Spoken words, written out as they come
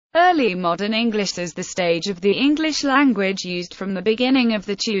Early modern English is the stage of the English language used from the beginning of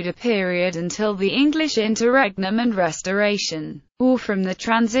the Tudor period until the English Interregnum and Restoration, or from the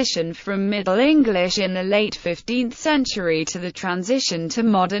transition from Middle English in the late 15th century to the transition to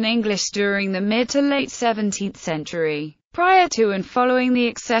modern English during the mid to late 17th century. Prior to and following the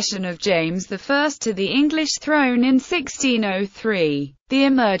accession of James I to the English throne in 1603, the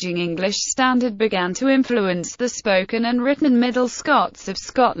emerging English standard began to influence the spoken and written Middle Scots of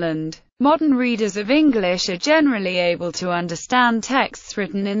Scotland. Modern readers of English are generally able to understand texts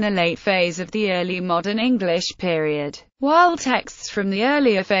written in the late phase of the early modern English period, while texts from the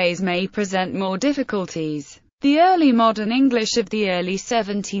earlier phase may present more difficulties. The early modern English of the early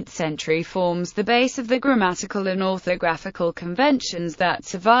 17th century forms the base of the grammatical and orthographical conventions that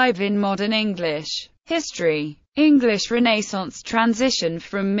survive in modern English. History. English Renaissance transition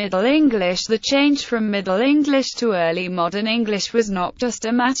from Middle English. The change from Middle English to early modern English was not just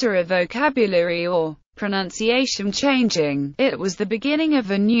a matter of vocabulary or pronunciation changing. It was the beginning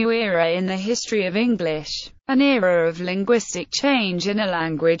of a new era in the history of English, an era of linguistic change in a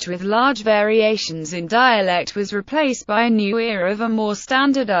language with large variations in dialect was replaced by a new era of a more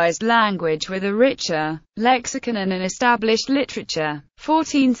standardized language with a richer lexicon and an established literature.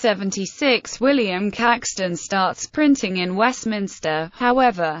 1476 William Caxton starts printing in Westminster.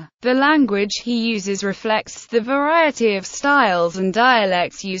 However, the language he uses reflects the variety of styles and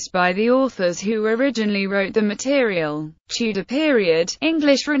dialects used by the authors who originally wrote the material. Tudor period,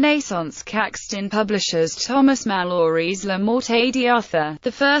 English Renaissance. Caxton publishes Thomas Malory's La Morte d'Arthur,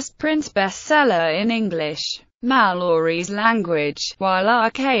 the first print bestseller in English. Malory's language, while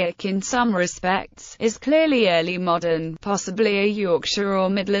archaic in some respects, is clearly early modern, possibly a Yorkshire or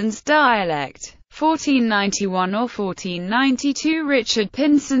Midlands dialect. 1491 or 1492 Richard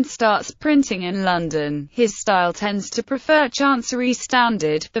Pinson starts printing in London. His style tends to prefer Chancery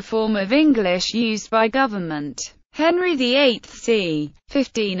Standard, the form of English used by government. Henry VIII c.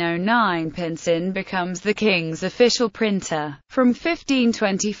 1509 Pinson becomes the king's official printer. From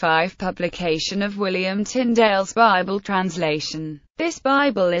 1525 publication of William Tyndale's Bible translation. This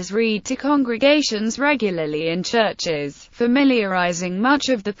Bible is read to congregations regularly in churches, familiarizing much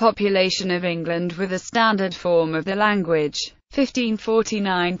of the population of England with a standard form of the language.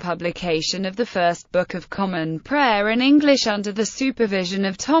 1549 publication of the first Book of Common Prayer in English under the supervision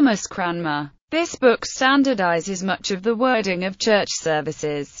of Thomas Cranmer. This book standardizes much of the wording of church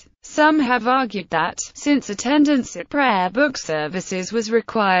services. Some have argued that, since attendance at prayer book services was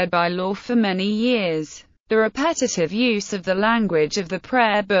required by law for many years, the repetitive use of the language of the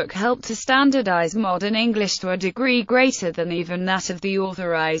prayer book helped to standardize modern English to a degree greater than even that of the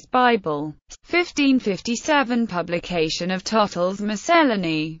Authorized Bible. 1557 publication of Tottle's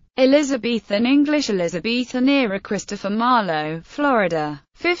Miscellany. Elizabethan English. Elizabethan era. Christopher Marlowe, Florida.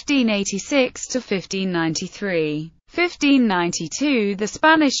 1586 to 1593. 1592 The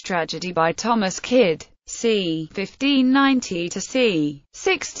Spanish Tragedy by Thomas Kyd. c. 1590 to c.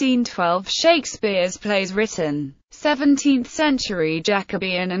 1612 Shakespeare's plays written. 17th century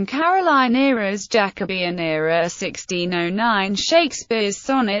Jacobean and Caroline eras. Jacobean era 1609 Shakespeare's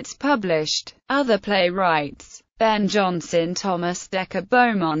sonnets published. Other playwrights: Ben Jonson, Thomas Dekker,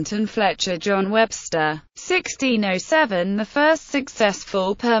 Beaumont and Fletcher. John Webster. 1607 The first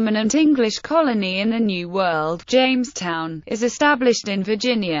successful permanent English colony in the New World, Jamestown, is established in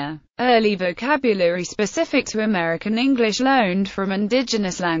Virginia. Early vocabulary specific to American English loaned from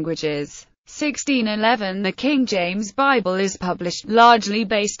indigenous languages. 1611 The King James Bible is published, largely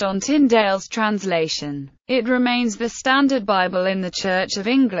based on Tyndale's translation. It remains the standard Bible in the Church of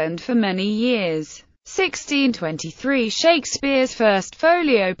England for many years. 1623 Shakespeare's first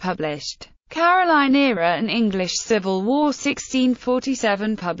folio published. Caroline era and English Civil War.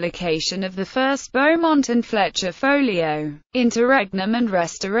 1647 publication of the first Beaumont and Fletcher folio. Interregnum and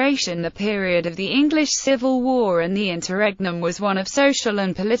Restoration. The period of the English Civil War and the Interregnum was one of social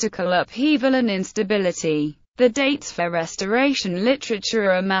and political upheaval and instability. The dates for Restoration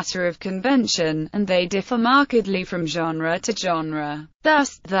literature are a matter of convention, and they differ markedly from genre to genre.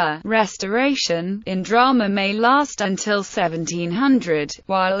 Thus, the Restoration in drama may last until 1700,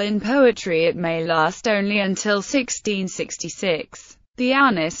 while in poetry it may last only until 1666. The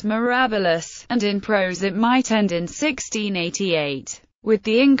Annus Mirabilis, and in prose it might end in 1688. With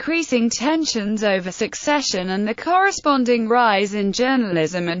the increasing tensions over succession and the corresponding rise in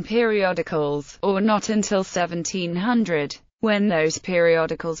journalism and periodicals, or not until 1700, when those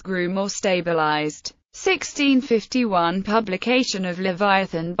periodicals grew more stabilized. 1651 publication of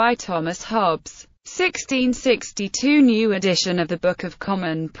Leviathan by Thomas Hobbes. 1662 new edition of the Book of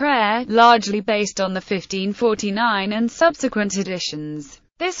Common Prayer, largely based on the 1549 and subsequent editions.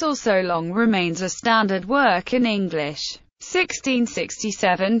 This also long remains a standard work in English.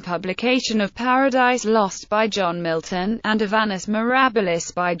 1667 publication of Paradise Lost by John Milton, and of Annus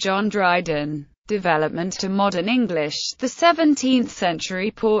Mirabilis by John Dryden. Development to modern English. The 17th century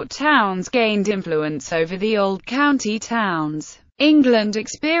port towns gained influence over the old county towns. England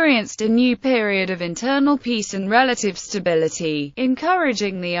experienced a new period of internal peace and relative stability,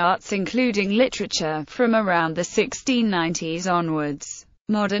 encouraging the arts including literature, from around the 1690s onwards.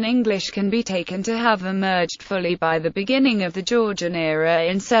 Modern English can be taken to have emerged fully by the beginning of the Georgian era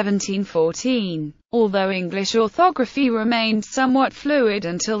in 1714, although English orthography remained somewhat fluid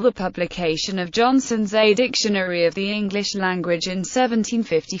until the publication of Johnson's A Dictionary of the English Language in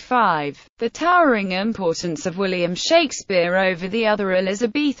 1755. The towering importance of William Shakespeare over the other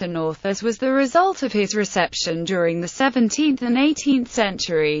Elizabethan authors was the result of his reception during the 17th and 18th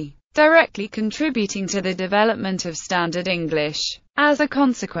century, directly contributing to the development of Standard English. As a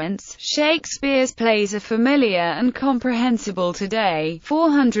consequence, Shakespeare's plays are familiar and comprehensible today,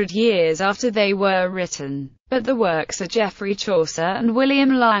 400 years after they were written. But the works of Geoffrey Chaucer and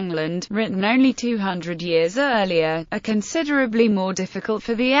William Langland, written only 200 years earlier, are considerably more difficult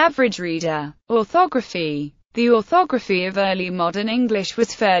for the average reader. Orthography. The orthography of early modern English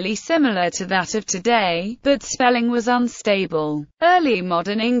was fairly similar to that of today, but spelling was unstable. Early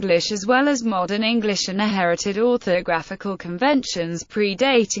modern English as well as modern English inherited orthographical conventions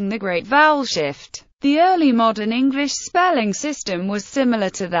predating the Great Vowel Shift. The early modern English spelling system was similar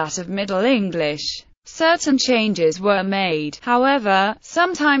to that of Middle English. Certain changes were made, however,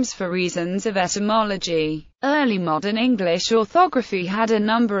 sometimes for reasons of etymology. Early modern English orthography had a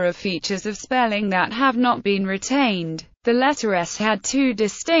number of features of spelling that have not been retained. The letter S had two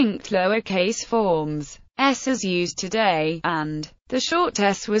distinct lowercase forms, S as used today, and the short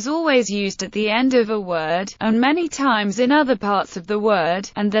s was always used at the end of a word, and many times in other parts of the word,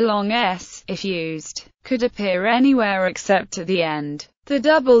 and the long s, if used, could appear anywhere except at the end. The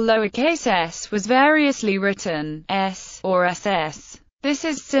double lowercase s was variously written, s, or ss. This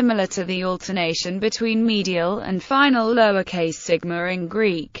is similar to the alternation between medial and final lowercase sigma in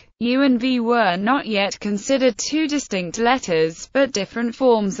Greek. U and V were not yet considered two distinct letters, but different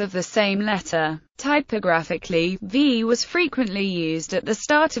forms of the same letter. Typographically, V was frequently used at the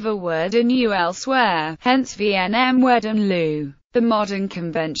start of a word and U elsewhere, hence VNM wed and lu. The modern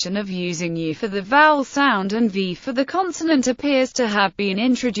convention of using U for the vowel sound and V for the consonant appears to have been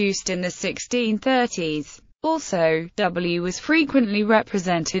introduced in the 1630s. Also, W was frequently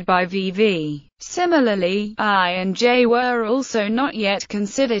represented by VV. Similarly, I and J were also not yet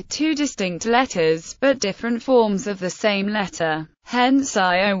considered two distinct letters, but different forms of the same letter. Hence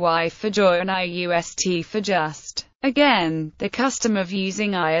IOY for joy and IUST for just. Again, the custom of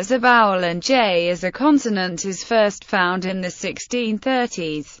using I as a vowel and J as a consonant is first found in the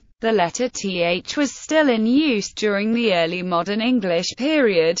 1630s. The letter th was still in use during the early modern English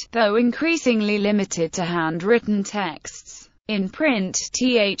period, though increasingly limited to handwritten texts. In print,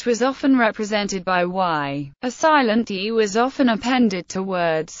 th was often represented by y. A silent e was often appended to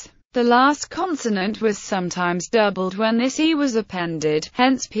words. The last consonant was sometimes doubled when this e was appended,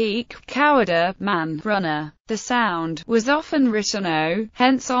 hence peak, cowarder, man, runner. The sound was often written o,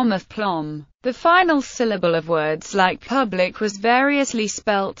 hence ometh plom. The final syllable of words like public was variously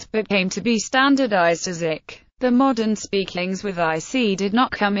spelt, but came to be standardized as ic. The modern speakings with ic did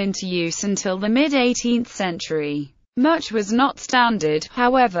not come into use until the mid-18th century. Much was not standard,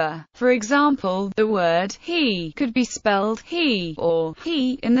 however. For example, the word he could be spelled he or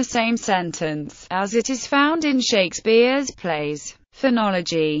he in the same sentence, as it is found in Shakespeare's plays.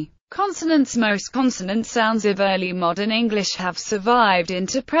 Phonology. Consonants. Most consonant sounds of early modern English have survived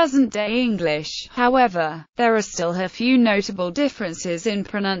into present-day English. However, there are still a few notable differences in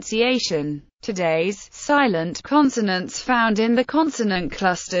pronunciation. Today's silent consonants found in the consonant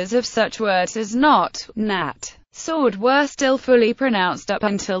clusters of such words as not, nat, sword were still fully pronounced up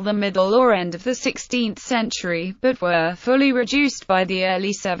until the middle or end of the 16th century, but were fully reduced by the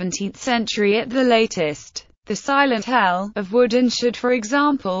early 17th century at the latest. The silent L, of would and should for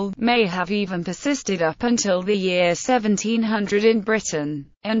example, may have even persisted up until the year 1700 in Britain,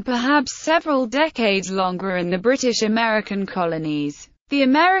 and perhaps several decades longer in the British-American colonies. The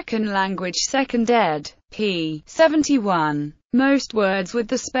American Language Second ed. p. 71. Most words with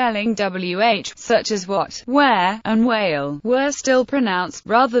the spelling WH, such as what, where, and whale, were still pronounced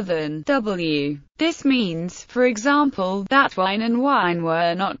rather than W. This means, for example, that wine and wine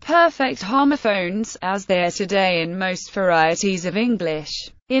were not perfect homophones, as they are today in most varieties of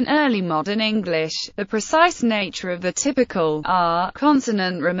English. In early modern English, the precise nature of the typical R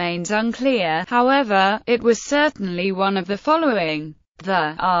consonant remains unclear, however, it was certainly one of the following.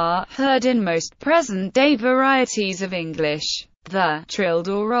 the are heard in most present-day varieties of English. The trilled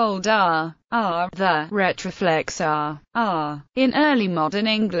or rolled r, the retroflex r. In early modern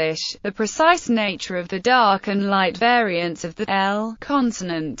English, the precise nature of the dark and light variants of the l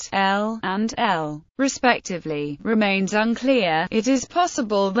consonant, l and l, respectively, remains unclear. It is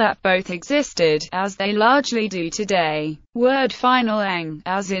possible that both existed, as they largely do today. Word final ng,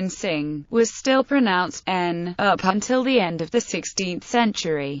 as in sing, was still pronounced n, up until the end of the 16th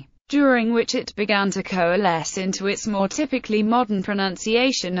century. During which it began to coalesce into its more typically modern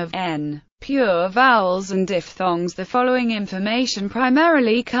pronunciation of n. Pure vowels and diphthongs. The following information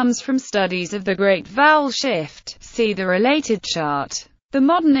primarily comes from studies of the Great Vowel Shift. See the related chart. The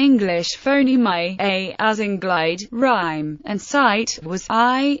modern English phoneme a, as in glide, rhyme, and sight, was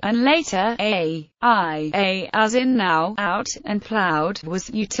I, and later a, as in now, out, and ploughed, was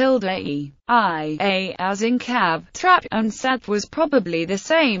u tilde e. A, as in cab, trap, and sat was probably the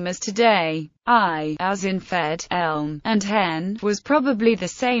same as today. I, as in fed, elm, and hen, was probably the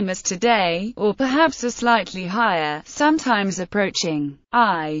same as today, or perhaps a slightly higher, sometimes approaching.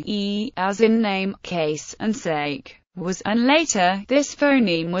 E, as in name, case, and sake, was, and later, this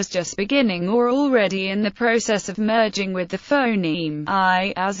phoneme was just beginning or already in the process of merging with the phoneme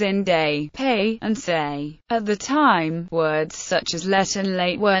I, as in day, pay, and say. At the time, words such as let and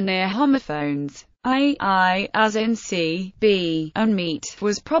late were near homophones. I, as in see, be, and meet,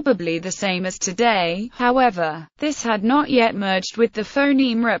 was probably the same as today. However, this had not yet merged with the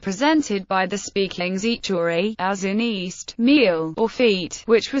phoneme represented by the speakings each or e, as in east, meal, or feet,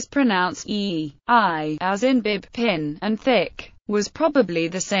 which was pronounced e. I, as in bib, pin, and thick, was probably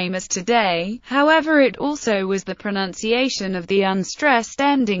the same as today. However, it also was the pronunciation of the unstressed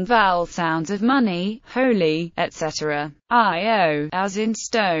ending vowel sounds of money, holy, etc. I-o, as in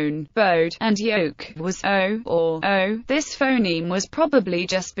stone, bowed, and yoke, was o, or o. This phoneme was probably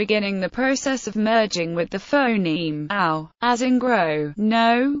just beginning the process of merging with the phoneme ow, as in grow,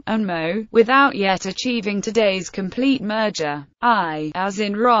 know, and mow, without yet achieving today's complete merger. I, as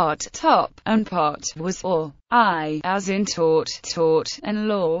in rot, top, and pot, was or. I, as in taught, and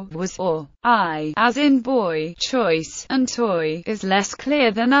law, was or. I, as in boy, choice, and toy, is less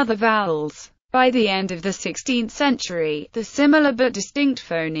clear than other vowels. By the end of the 16th century, the similar but distinct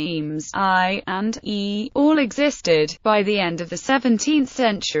phonemes I and e all existed. By the end of the 17th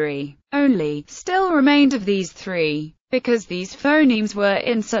century, only still remained of these three. Because these phonemes were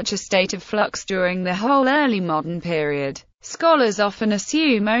in such a state of flux during the whole early modern period, scholars often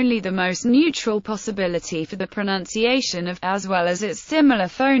assume only the most neutral possibility for the pronunciation of, as well as its similar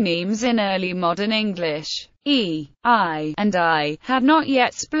phonemes in early modern English. E, I, and I had not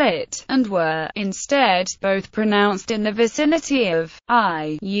yet split, and were, instead, both pronounced in the vicinity of.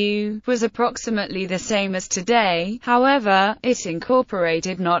 I, u, was approximately the same as today. However, it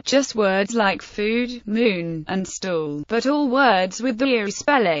incorporated not just words like food, moon, and stool, but all words with the u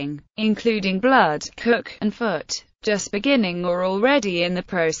spelling, including blood, cook, and foot, just beginning or already in the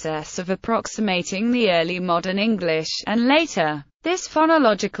process of approximating the early modern English, and later. This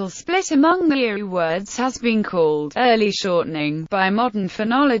phonological split among the U words has been called early shortening by modern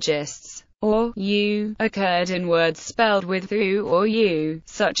phonologists, or U, occurred in words spelled with U or U,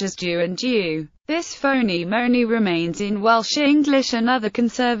 such as dew and dew. This phoneme only remains in Welsh English and other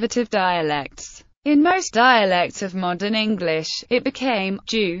conservative dialects. In most dialects of modern English, it became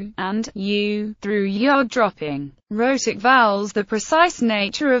dew and U through yod dropping. Rhotic vowels. The precise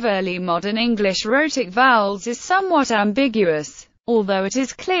nature of early modern English rhotic vowels is somewhat ambiguous, although it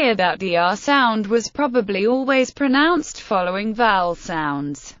is clear that the R sound was probably always pronounced following vowel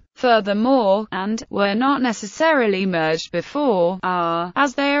sounds. Furthermore, and were not necessarily merged before R,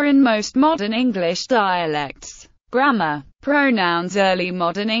 as they are in most modern English dialects. Grammar. Pronouns. Early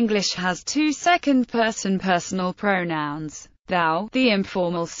modern English has two second-person personal pronouns, thou, the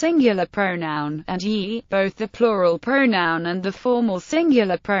informal singular pronoun, and ye, both the plural pronoun and the formal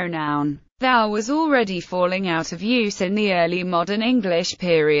singular pronoun. Thou was already falling out of use in the early modern English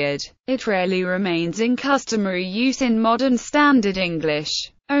period. It rarely remains in customary use in modern Standard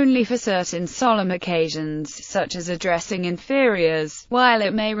English, only for certain solemn occasions, such as addressing inferiors, while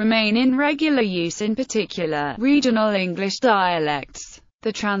it may remain in regular use in particular regional English dialects.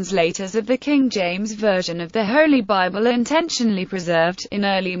 The translators of the King James Version of the Holy Bible intentionally preserved, in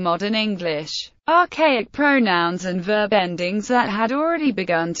early modern English, archaic pronouns and verb endings that had already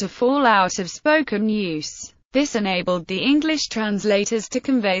begun to fall out of spoken use. This enabled the English translators to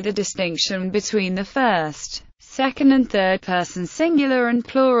convey the distinction between the first, second and third person singular and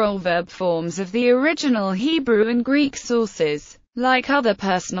plural verb forms of the original Hebrew and Greek sources. Like other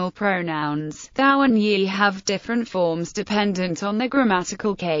personal pronouns, thou and ye have different forms dependent on the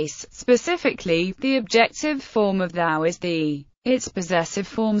grammatical case. Specifically, the objective form of thou is thee. Its possessive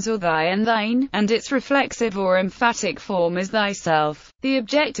forms are thy and thine, and its reflexive or emphatic form is thyself. The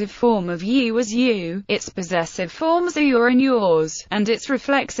objective form of ye was you, its possessive forms are your and yours, and its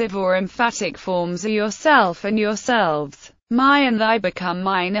reflexive or emphatic forms are yourself and yourselves. My and thy become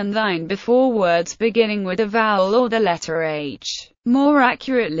mine and thine before words beginning with a vowel or the letter H. More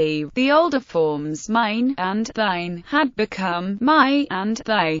accurately, the older forms mine and thine had become my and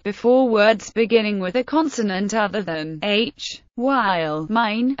thy before words beginning with a consonant other than H, while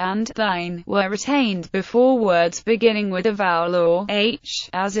mine and thine were retained before words beginning with a vowel or H,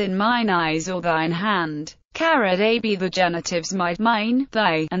 as in mine eyes or thine hand. AB The genitives my, mine,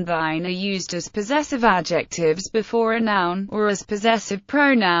 thy, and thine are used as possessive adjectives before a noun, or as possessive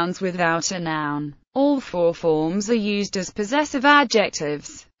pronouns without a noun. All four forms are used as possessive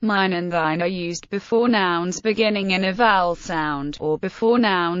adjectives. Mine and thine are used before nouns beginning in a vowel sound, or before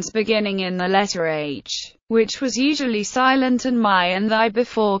nouns beginning in the letter H, which was usually silent, and my and thy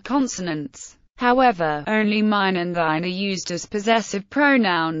before consonants. However, only mine and thine are used as possessive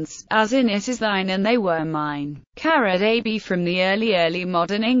pronouns, as in it is thine and they were mine. AB From the early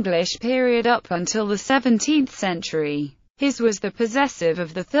modern English period up until the 17th century. His was the possessive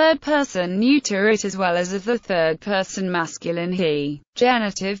of the third-person neuter it as well as of the third-person masculine he.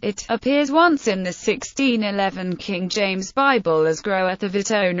 Genitive it appears once in the 1611 King James Bible as groweth of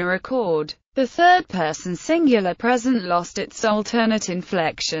its own accord. The third-person singular present lost its alternate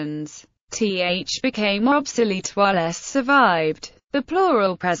inflections. Th became obsolete while s survived. The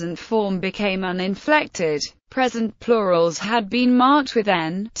plural present form became uninflected. Present plurals had been marked with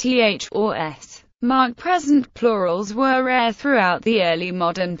n, th, or s. Marked present plurals were rare throughout the early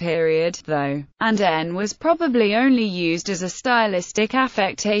modern period, though, and n was probably only used as a stylistic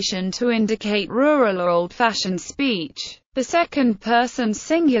affectation to indicate rural or old-fashioned speech. The second-person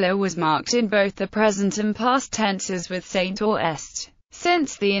singular was marked in both the present and past tenses with saint or est,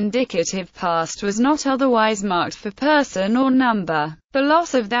 since the indicative past was not otherwise marked for person or number. The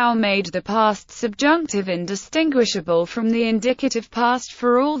loss of thou made the past subjunctive indistinguishable from the indicative past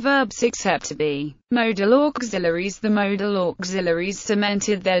for all verbs except to be modal auxiliaries. The modal auxiliaries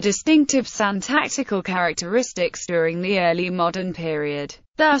cemented their distinctive syntactical characteristics during the early modern period.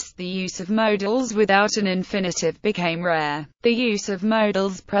 Thus, the use of modals without an infinitive became rare. The use of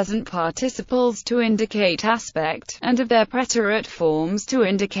modals present participles to indicate aspect, and of their preterite forms to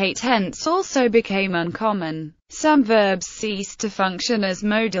indicate tense also became uncommon. Some verbs ceased to function as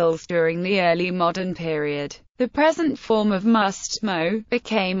modals during the early modern period. The present form of must, mo,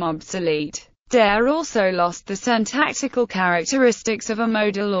 became obsolete. Dare also lost the syntactical characteristics of a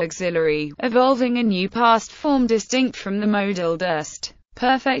modal auxiliary, evolving a new past form distinct from the modal dust.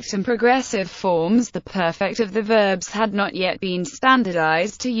 Perfect and progressive forms. The perfect of the verbs had not yet been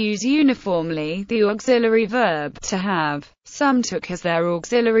standardized to use uniformly the auxiliary verb to have. Some took as their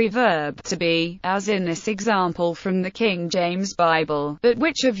auxiliary verb to be, as in this example from the King James Bible, but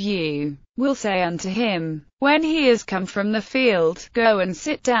which of you will say unto him, when he is come from the field, go and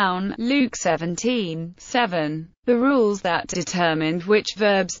sit down, Luke 17:7. The rules that determined which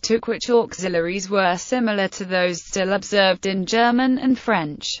verbs took which auxiliaries were similar to those still observed in German and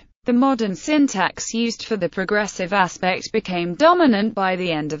French. The modern syntax used for the progressive aspect became dominant by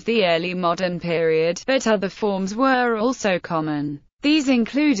the end of the early modern period, but other forms were also common. These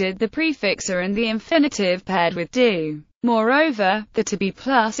included the prefixer and the infinitive paired with do. Moreover, the to be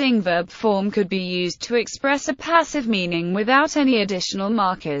plus ing verb form could be used to express a passive meaning without any additional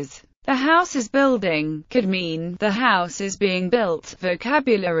markers. The house is building could mean the house is being built.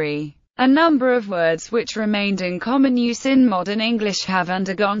 Vocabulary. A number of words which remained in common use in modern English have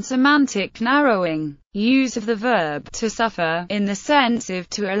undergone semantic narrowing. Use of the verb to suffer, in the sense of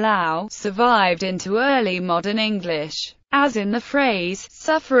to allow, survived into early modern English, as in the phrase,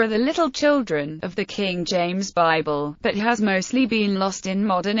 suffer the little children, of the King James Bible, but has mostly been lost in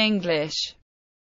modern English.